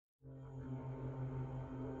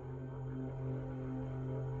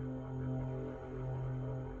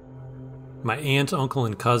My aunt, uncle,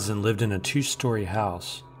 and cousin lived in a 2-story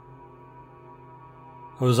house.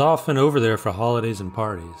 I was often over there for holidays and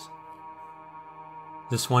parties.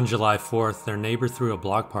 This one July 4th, their neighbor threw a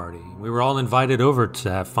block party. We were all invited over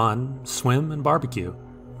to have fun, swim, and barbecue.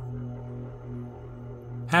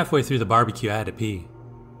 Halfway through the barbecue, I had to pee.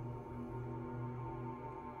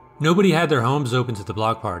 Nobody had their homes open to the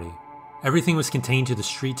block party. Everything was contained to the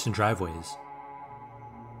streets and driveways.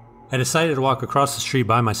 I decided to walk across the street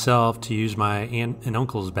by myself to use my aunt and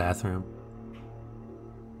uncle's bathroom.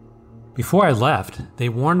 Before I left, they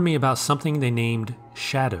warned me about something they named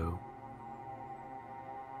Shadow.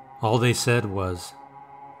 All they said was,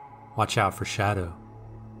 "Watch out for Shadow."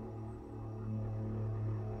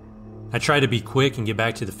 I tried to be quick and get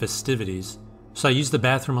back to the festivities, so I used the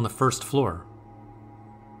bathroom on the first floor.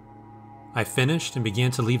 I finished and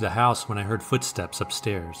began to leave the house when I heard footsteps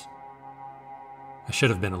upstairs. I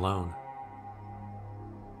should have been alone.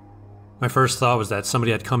 My first thought was that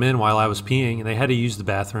somebody had come in while I was peeing and they had to use the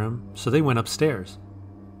bathroom, so they went upstairs.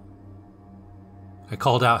 I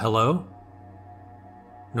called out, "Hello?"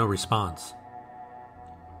 No response.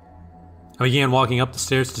 I began walking up the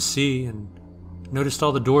stairs to see and noticed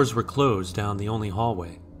all the doors were closed down the only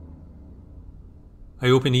hallway. I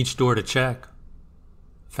opened each door to check,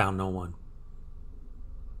 found no one.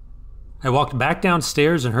 I walked back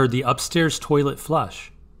downstairs and heard the upstairs toilet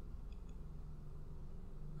flush.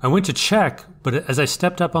 I went to check, but as I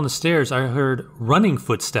stepped up on the stairs, I heard running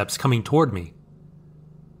footsteps coming toward me.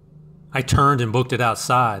 I turned and booked it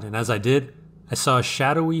outside, and as I did, I saw a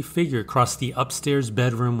shadowy figure cross the upstairs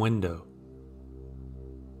bedroom window.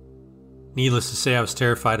 Needless to say, I was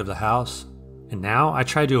terrified of the house, and now I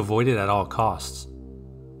tried to avoid it at all costs.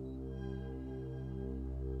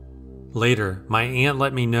 Later, my aunt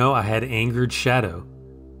let me know I had angered Shadow,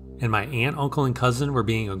 and my aunt, uncle, and cousin were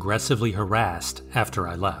being aggressively harassed after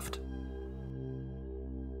I left.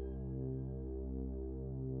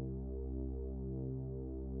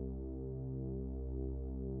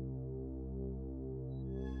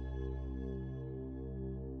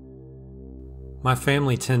 My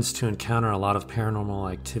family tends to encounter a lot of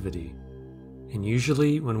paranormal activity, and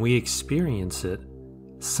usually when we experience it,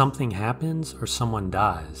 something happens or someone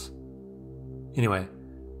dies. Anyway,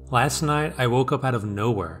 last night I woke up out of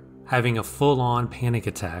nowhere, having a full-on panic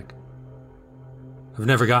attack. I've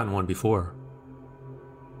never gotten one before.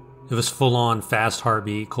 It was full-on fast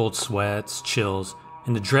heartbeat, cold sweats, chills,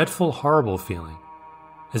 and a dreadful, horrible feeling,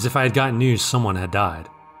 as if I had gotten news someone had died.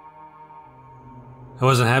 I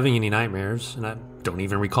wasn't having any nightmares, and I don't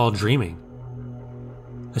even recall dreaming.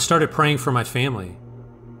 I started praying for my family.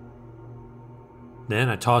 Then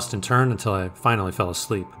I tossed and turned until I finally fell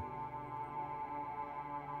asleep.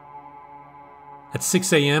 At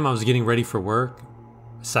 6 a.m., I was getting ready for work.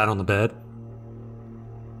 I sat on the bed.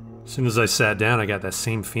 As soon as I sat down, I got that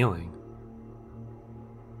same feeling.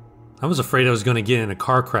 I was afraid I was going to get in a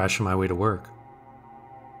car crash on my way to work.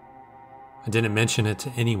 I didn't mention it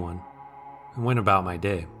to anyone and went about my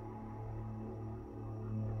day.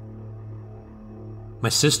 My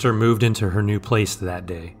sister moved into her new place that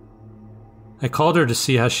day. I called her to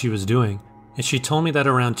see how she was doing, and she told me that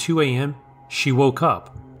around 2 a.m., she woke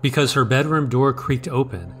up because her bedroom door creaked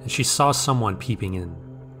open and she saw someone peeping in.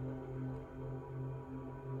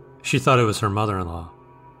 She thought it was her mother-in-law,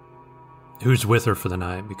 who's with her for the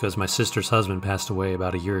night because my sister's husband passed away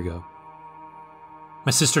about a year ago.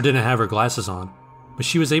 My sister didn't have her glasses on, but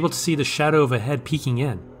she was able to see the shadow of a head peeking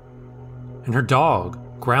in, and her dog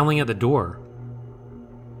growling at the door.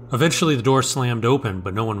 Eventually the door slammed open,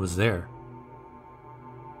 but no one was there.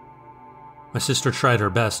 My sister tried her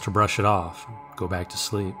best to brush it off and go back to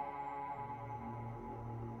sleep.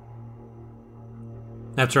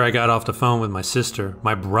 After I got off the phone with my sister,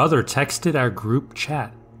 my brother texted our group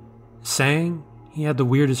chat, saying he had the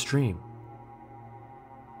weirdest dream.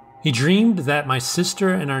 He dreamed that my sister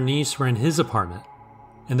and our niece were in his apartment,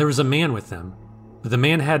 and there was a man with them, but the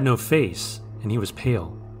man had no face, and he was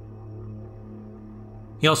pale.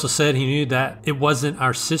 He also said he knew that it wasn't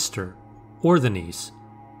our sister or the niece,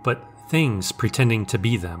 but things pretending to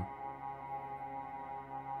be them.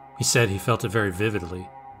 He said he felt it very vividly,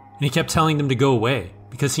 and he kept telling them to go away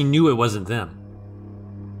because he knew it wasn't them.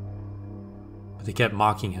 But they kept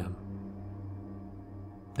mocking him.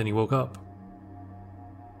 Then he woke up.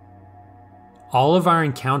 All of our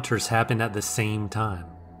encounters happened at the same time.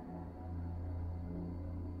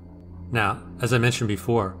 Now, as I mentioned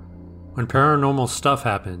before, when paranormal stuff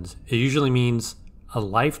happens, it usually means a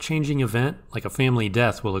life-changing event like a family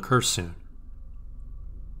death will occur soon.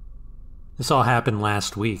 This all happened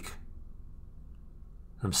last week.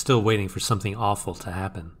 I'm still waiting for something awful to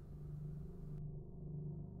happen.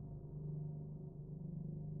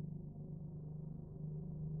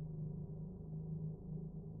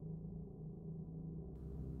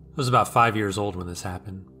 I was about 5 years old when this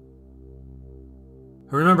happened.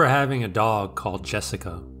 I remember having a dog called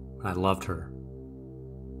Jessica, and I loved her.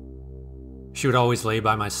 She would always lay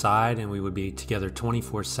by my side, and we would be together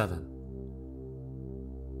 24/7.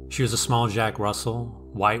 She was a small Jack Russell,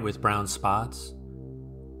 white with brown spots.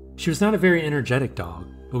 She was not a very energetic dog,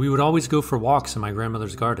 but we would always go for walks in my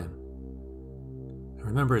grandmother's garden. I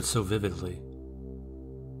remember it so vividly.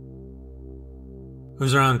 It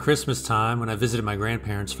was around Christmas time when I visited my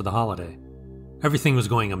grandparents for the holiday. Everything was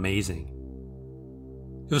going amazing.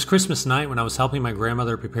 It was Christmas night when I was helping my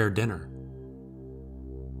grandmother prepare dinner.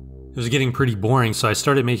 It was getting pretty boring, so I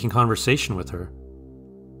started making conversation with her.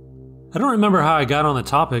 I don't remember how I got on the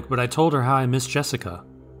topic, but I told her how I miss Jessica.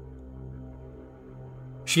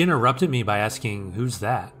 She interrupted me by asking, "Who's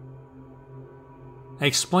that?" I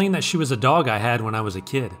explained that she was a dog I had when I was a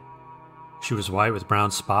kid. She was white with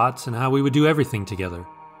brown spots, and how we would do everything together.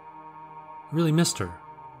 I really missed her.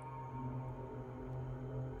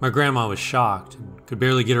 My grandma was shocked and could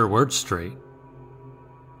barely get her words straight.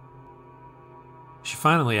 She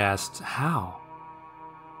finally asked, "How?"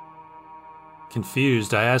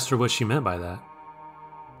 Confused, I asked her what she meant by that.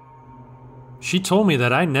 She told me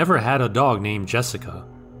that I never had a dog named Jessica.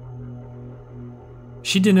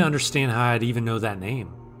 She didn't understand how I'd even know that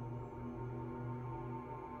name.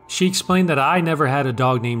 She explained that I never had a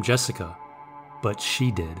dog named Jessica, but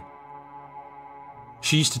she did.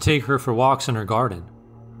 She used to take her for walks in her garden.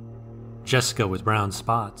 Jessica with brown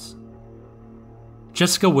spots.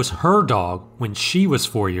 Jessica was her dog when she was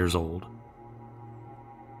 4 years old.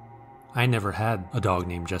 I never had a dog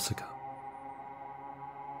named Jessica.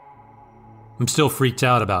 I'm still freaked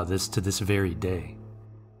out about this to this very day.